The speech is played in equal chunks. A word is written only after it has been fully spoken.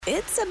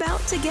It's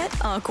about to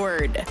get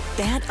awkward.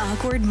 That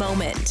awkward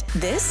moment.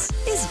 This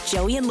is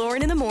Joey and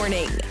Lauren in the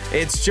morning.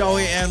 It's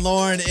Joey and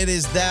Lauren. It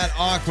is that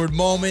awkward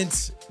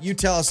moment. You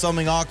tell us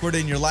something awkward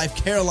in your life.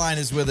 Caroline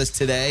is with us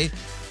today.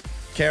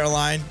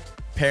 Caroline,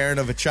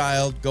 parent of a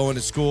child going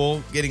to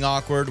school, getting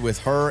awkward with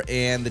her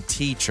and the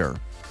teacher.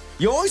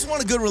 You always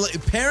want a good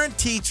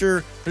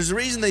parent-teacher. There's a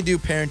reason they do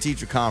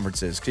parent-teacher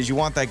conferences, because you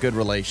want that good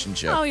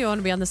relationship. Oh, you want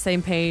to be on the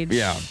same page.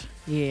 Yeah.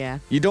 Yeah.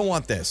 You don't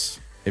want this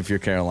if you're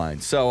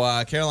Caroline. So,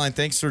 Caroline,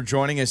 thanks for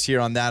joining us here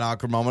on That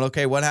Awkward Moment.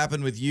 Okay, what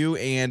happened with you?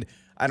 And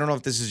I don't know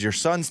if this is your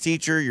son's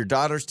teacher, your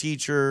daughter's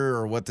teacher,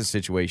 or what the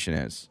situation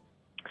is.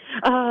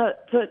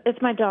 So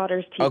it's my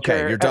daughter's teacher. Okay,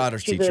 your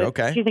daughter's teacher.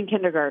 Okay. She's in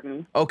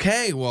kindergarten.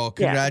 Okay, well,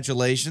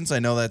 congratulations. I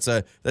know that's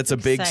a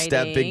big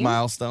step, big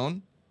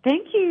milestone.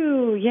 Thank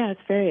you. Yeah,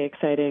 it's very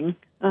exciting.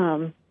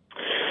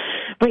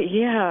 But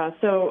yeah,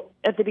 so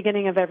at the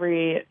beginning of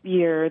every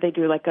year, they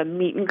do like a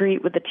meet and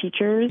greet with the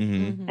teachers.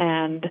 Mm-hmm.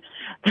 And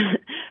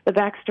the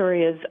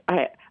backstory is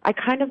I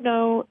kind of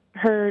know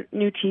her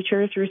new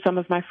teacher through some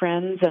of my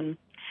friends, and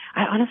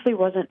I honestly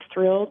wasn't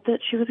thrilled that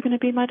she was going to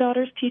be my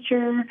daughter's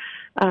teacher.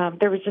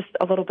 There was just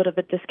a little bit of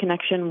a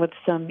disconnection with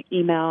some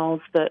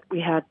emails that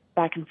we had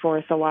back and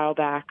forth a while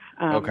back.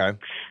 Okay.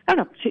 I don't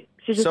know. She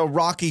just, so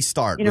rocky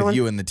start with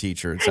you and the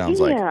teacher, it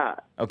sounds like. Yeah.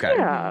 Okay.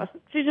 Yeah.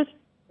 She just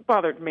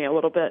bothered me a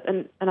little bit,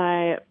 and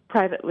I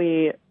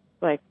privately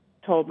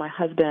told my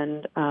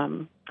husband,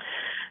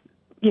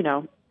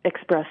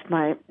 expressed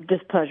my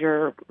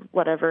displeasure,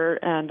 whatever,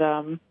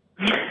 and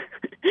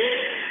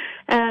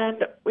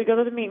and we go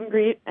to the meet and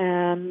greet,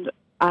 and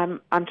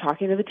I'm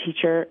talking to the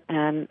teacher,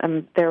 and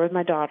I'm there with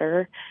my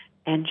daughter,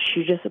 and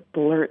she just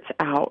blurts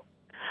out,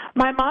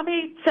 "My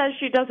mommy says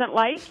she doesn't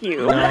like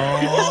you." Oh.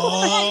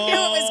 I knew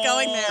it was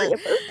going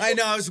there. I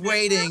know, I was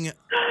waiting.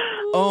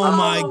 Oh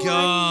my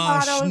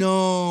gosh, God, I was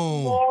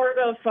no.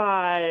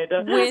 mortified.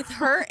 With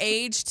her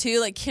age, too,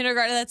 like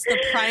kindergarten, that's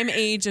the prime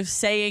age of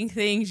saying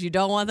things you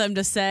don't want them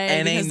to say.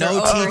 And ain't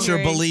no teacher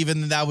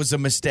believing that was a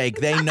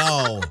mistake. They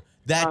know.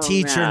 That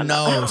teacher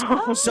knows.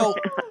 So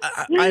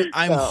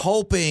I'm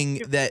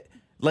hoping that,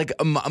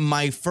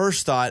 my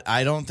first thought,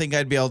 I don't think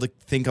I'd be able to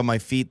think on my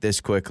feet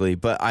this quickly,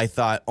 but I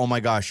thought, oh my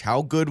gosh,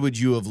 how good would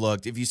you have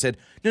looked if you said,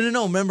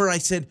 no, remember I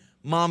said,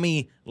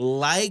 Mommy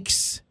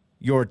likes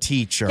your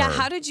teacher. Yeah,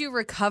 how did you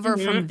recover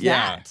from that?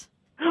 Yeah.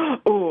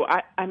 Oh,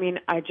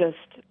 I just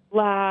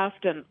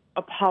laughed and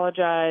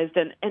apologized,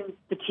 and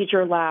the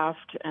teacher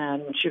laughed,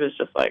 and she was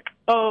just like,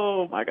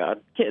 "Oh my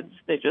God, kids,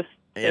 they just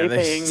say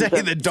things." Say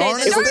the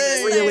darndest It was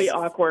things. really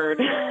awkward.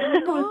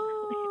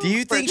 Do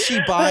you think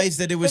she buys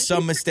that it was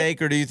some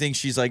mistake, or do you think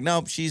she's like,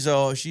 nope, she's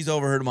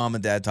overheard Mom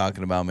and Dad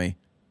talking about me?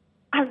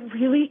 I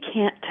really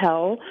can't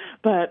tell,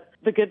 but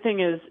the good thing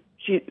is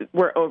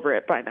we're over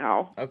it by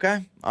now.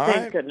 Okay, all right.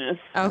 Thank goodness.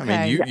 Okay.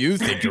 I mean, you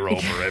think you're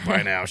over it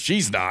by now.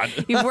 She's not.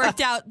 You've worked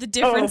out the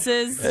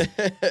differences.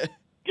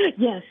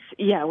 Yes,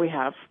 yeah, we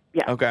have.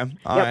 Yeah. Okay,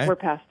 all Yep, right. we're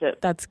past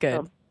it. That's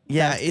good.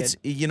 Yeah, Sounds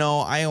it's,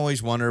 I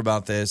always wonder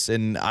about this,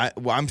 and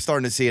I'm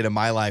starting to see it in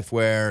my life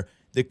where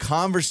the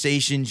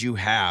conversations you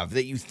have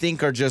that you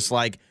think are just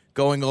like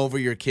going over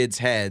your kids'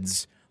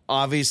 heads,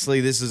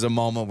 obviously this is a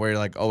moment where you're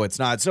like, oh, it's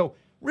not. So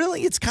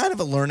really, it's kind of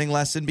a learning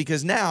lesson,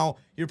 because now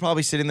you're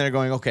probably sitting there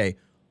going, okay,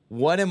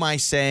 what am I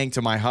saying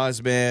to my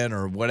husband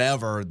or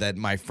whatever that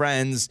my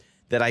friends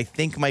that I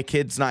think my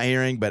kid's not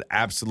hearing, but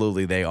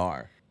absolutely they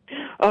are?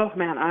 Oh,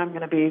 man, I'm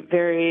going to be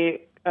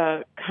very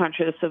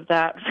conscious of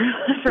that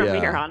from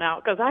here on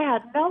out, because I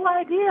had no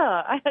idea.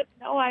 I had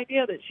no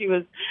idea that she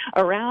was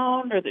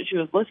around, or that she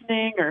was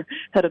listening, or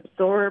had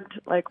absorbed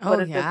what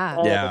is this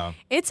called? Yeah.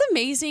 It's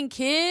amazing.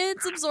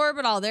 Kids absorb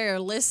it all. They're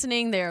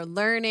listening. They're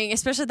learning,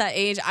 especially at that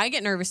age. I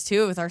get nervous,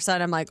 too, with our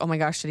son. I'm like, oh, my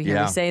gosh, did he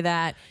hear me say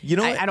that? You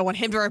know I don't want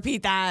him to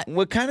repeat that.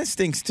 What kind of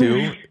stinks,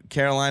 too,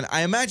 Caroline,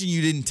 I imagine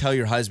you didn't tell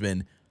your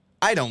husband,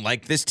 I don't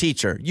like this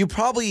teacher. You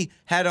probably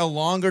had a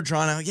longer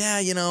drawn out,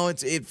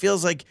 it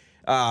feels like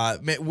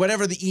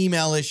whatever the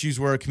email issues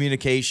were,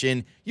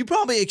 communication, you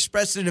probably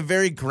expressed it in a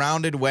very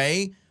grounded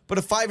way, but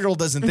a 5-year-old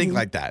doesn't think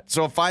like that.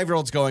 So a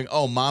 5-year-old's going,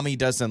 oh, Mommy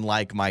doesn't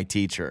like my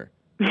teacher.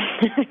 No.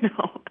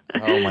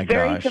 Oh, my gosh.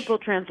 Very simple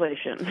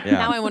translation. Yeah.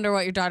 Now I wonder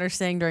what your daughter's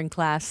saying during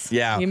class.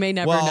 Yeah. You may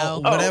never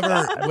know.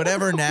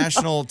 Whatever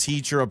National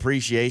Teacher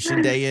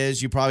Appreciation Day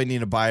is, you probably need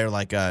to buy her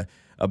like a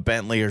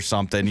Bentley or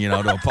something,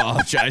 to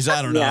apologize.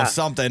 I don't know,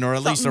 something, or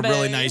at least a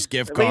really nice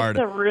gift card.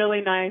 At least a really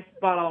nice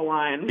bottle of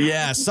wine.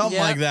 Yeah, something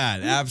like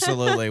that.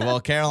 Absolutely. Well,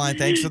 Caroline,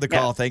 thanks for the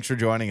call. Thanks for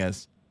joining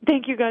us.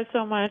 Thank you guys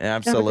so much.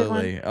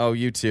 Absolutely. Oh,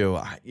 you too.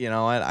 You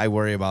know what? I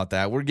worry about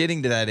that. We're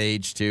getting to that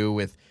age too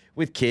with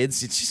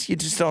kids. It's just, you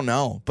just don't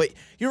know. But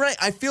you're right.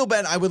 I feel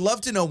bad. I would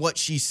love to know what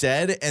she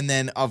said, and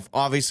then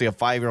obviously a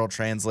 5-year-old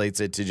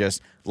translates it to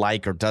just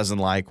like or doesn't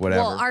like,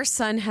 whatever. Well, our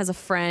son has a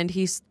friend.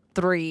 He's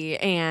 3,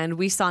 and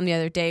we saw him the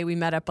other day. We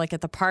met up at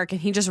the park,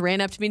 and he just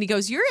ran up to me and he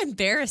goes, "You're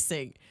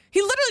embarrassing."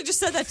 He literally just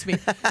said that to me.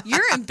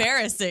 "You're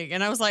embarrassing."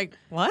 And I was like,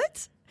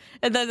 "What?"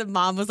 And then the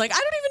mom was like, "I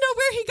don't even know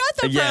where he got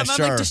that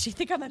from." I'm like, "Does she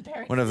think I'm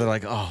embarrassing?" Whenever they're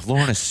like, "Oh,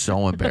 Lauren is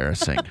so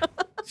embarrassing.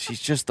 She's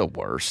just the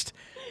worst."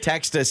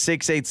 Text us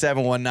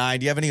 68719.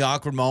 Do you have any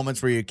awkward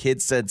moments where your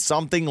kid said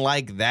something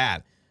like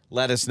that?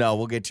 Let us know.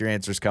 We'll get your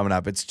answers coming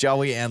up. It's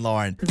Joey and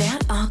Lauren.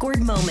 That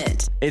awkward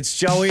moment. It's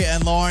Joey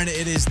and Lauren.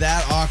 It is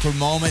that awkward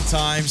moment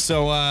time.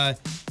 So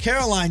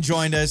Caroline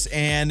joined us,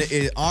 and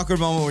awkward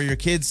moment where your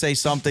kids say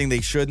something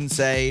they shouldn't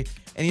say.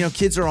 And, you know,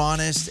 kids are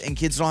honest, and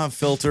kids don't have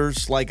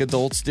filters like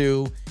adults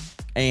do.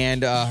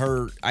 And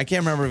I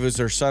can't remember if it was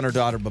her son or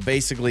daughter, but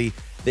basically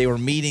they were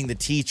meeting the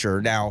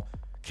teacher. Now,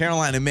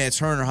 Caroline admits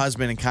her and her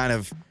husband and kind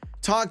of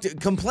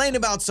complained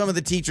about some of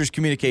the teacher's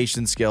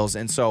communication skills.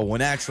 And so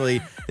when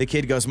actually the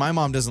kid goes, my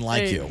mom doesn't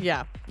like you.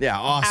 Yeah. Yeah,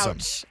 awesome.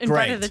 Ouch. In Great.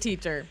 front of the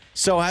teacher.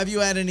 So have you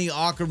had any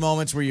awkward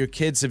moments where your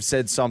kids have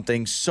said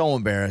something so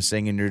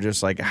embarrassing and you're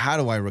just like, how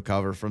do I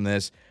recover from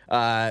this?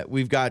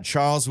 We've got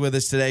Charles with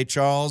us today.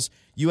 Charles,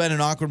 you had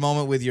an awkward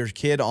moment with your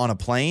kid on a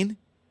plane?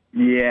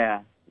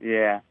 Yeah.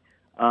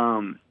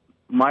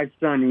 My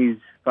son, he's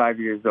 5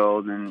 years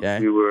old, and Okay.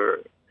 we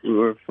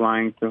were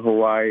flying to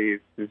Hawaii.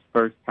 It's his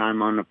first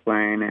time on the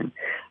plane, and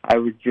I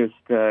was just,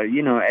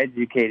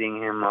 educating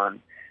him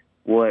on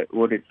what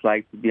it's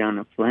like to be on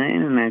a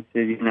plane. And I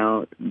said,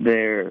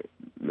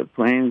 the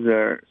planes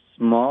are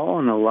small,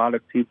 and a lot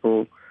of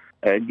people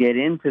get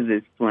into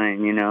this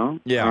plane,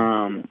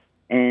 Yeah.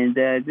 And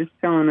just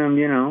telling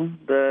him,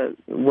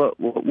 what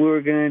we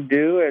were going to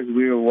do as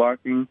we were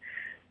walking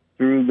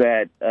through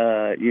that,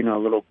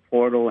 little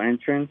portal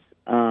entrance.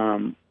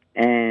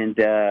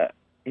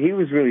 He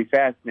was really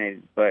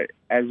fascinated. But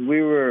as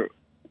we were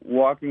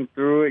walking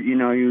through it, he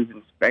was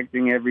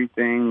inspecting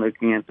everything,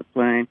 looking at the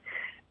plane.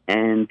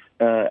 And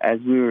as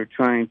we were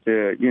trying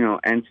to,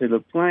 enter the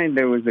plane,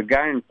 there was a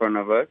guy in front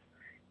of us.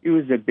 He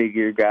was a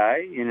bigger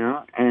guy,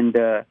 and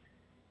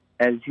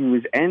as he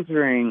was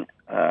entering,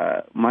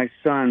 my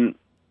son,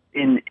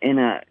 in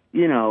a,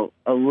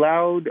 a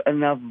loud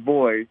enough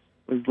voice,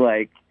 was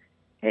like,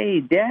 "Hey,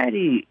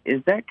 Daddy,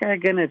 is that guy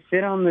going to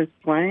fit on this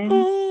plane?"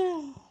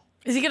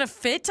 Is he going to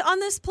fit on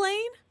this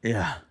plane?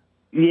 Yeah.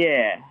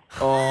 Yeah.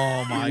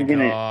 Oh, my He's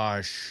gonna-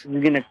 gosh.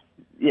 He's going to,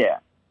 yeah.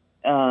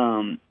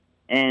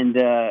 And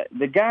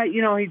the guy,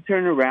 he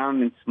turned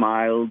around and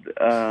smiled.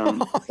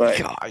 But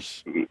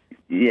Gosh.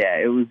 yeah,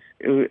 it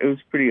was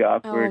pretty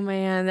awkward. Oh,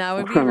 man, that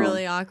would be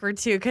really awkward,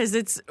 too, because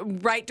it's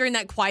right during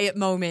that quiet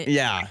moment.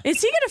 Yeah.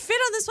 Is he going to fit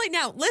on this plane?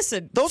 Now,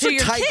 listen. Those to are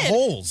your tight kid,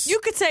 holes. You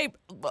could say,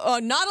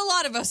 not a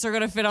lot of us are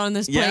going to fit on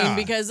this plane Yeah.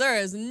 because there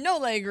is no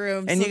leg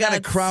room. And so you got to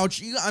that's-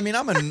 crouch. I'm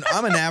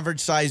an average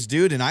sized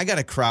dude, and I got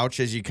to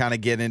crouch as you kind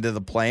of get into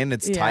the plane.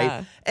 It's Yeah.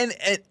 tight. And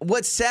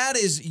what's sad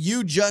is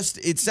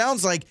it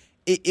sounds like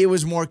it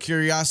was more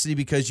curiosity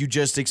because you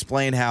just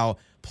explained how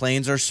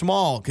planes are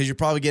small because you're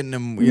probably getting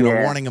them,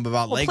 warning them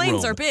about leg room.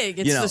 Planes are big.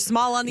 It's the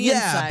small on the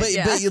inside.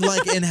 But you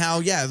like, and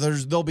how,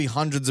 there'll be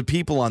hundreds of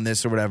people on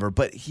this or whatever.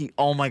 But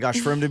oh my gosh,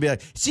 for him to be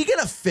like, is he going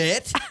to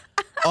fit?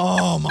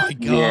 Oh my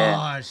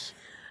gosh.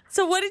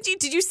 So what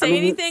did you say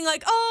anything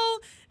like, oh,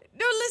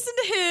 no, listen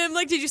to him?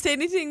 Like, did you say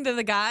anything to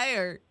the guy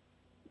or?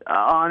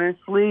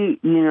 Honestly,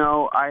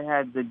 I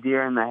had the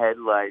deer in the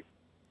headlights.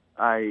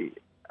 I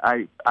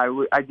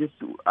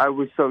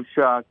was so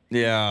shocked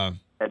Yeah.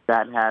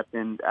 that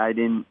happened. I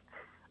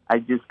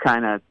just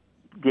kind of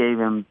gave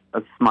him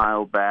a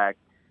smile back.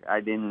 I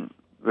didn't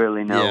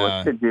really know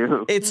what to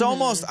do. It's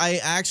almost, I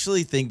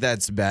actually think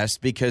that's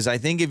best because I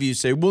think if you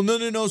say, well,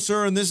 no,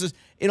 sir, and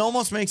it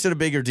almost makes it a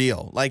bigger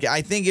deal. Like,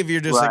 I think if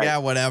you're just like, Right.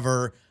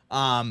 whatever,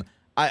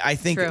 I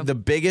think True. the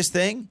biggest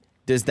thing,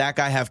 does that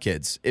guy have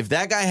kids? If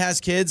that guy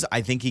has kids,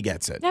 I think he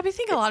gets it. Yeah, but I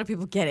think a lot of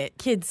people get it.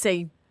 Kids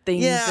say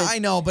things. Yeah, that- I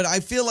know, but I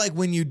feel like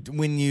when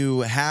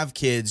you have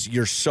kids,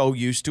 you're so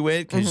used to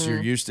it because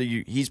you're used to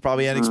he's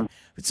probably had.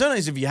 But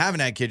sometimes if you haven't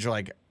had kids, you're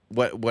like,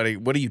 what are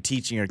you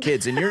teaching your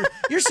kids? And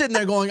you're sitting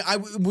there going,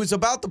 it was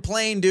about the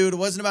plane, dude. It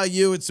wasn't about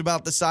you. It's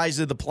about the size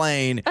of the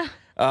plane.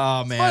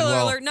 Oh man! Spoiler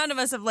well, alert: none of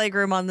us have leg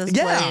room on this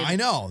yeah, plane. I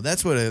know.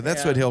 That's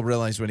what he'll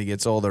realize when he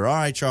gets older. All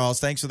right, Charles.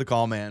 Thanks for the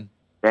call, man.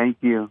 Thank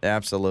you.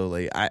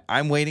 Absolutely.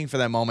 I'm waiting for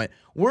that moment.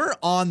 We're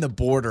on the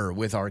border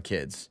with our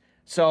kids.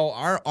 So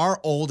our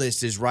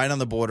oldest is right on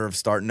the border of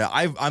starting to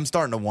I'm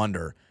starting to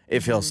wonder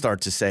if he'll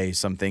start to say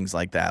some things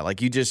like that.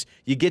 Like you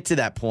get to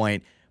that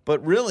point.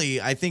 But really,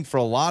 I think for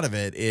a lot of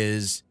it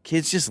is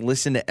kids just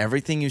listen to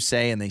everything you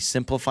say and they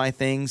simplify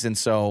things. And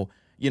so,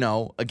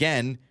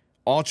 again,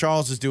 all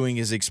Charles is doing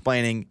is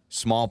explaining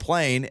small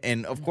plane.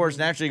 And of course,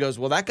 naturally goes,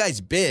 well, that guy's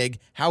big.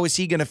 How is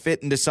he going to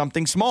fit into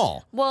something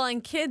small? Well,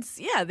 and kids,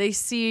 they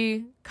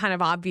see kind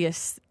of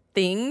obvious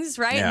things,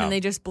 right? Yeah. And then they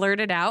just blurt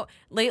it out.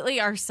 Lately,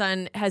 our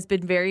son has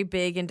been very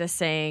big into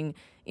saying,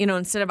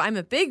 instead of I'm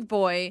a big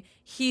boy,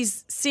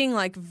 he's seeing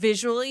like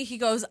visually, he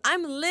goes,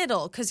 I'm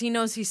little, because he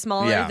knows he's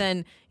smaller Yeah.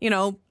 than,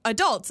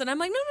 adults. And I'm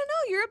like, no,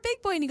 you're a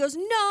big boy. And he goes,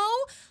 no,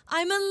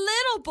 I'm a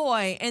little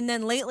boy. And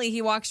then lately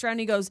he walks around and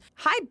he goes,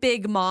 hi,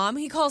 big mom.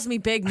 He calls me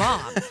big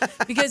mom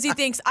because he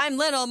thinks I'm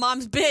little,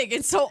 mom's big.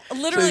 And so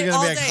literally you're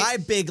all gonna day. be like, hi,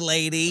 big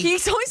lady.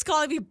 He's always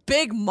calling me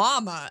big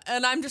mama.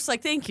 And I'm just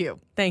like, thank you.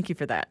 Thank you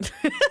for that.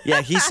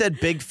 Yeah, he said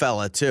big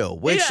fella too,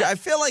 which Yeah. I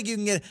feel like you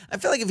can get. I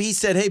feel like if he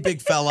said, hey,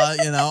 big fella,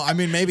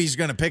 maybe he's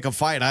going to pick a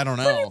fight. I don't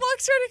know. But he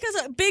walks around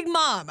because big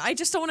mom. I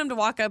just don't want him to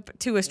walk up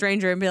to a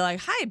stranger and be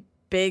like, hi,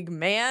 big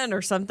man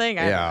or something.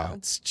 I don't know.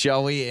 It's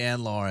Joey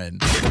and Lauren.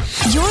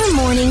 Your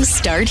mornings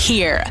start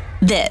here.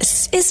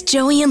 This is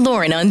Joey and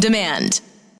Lauren on Demand.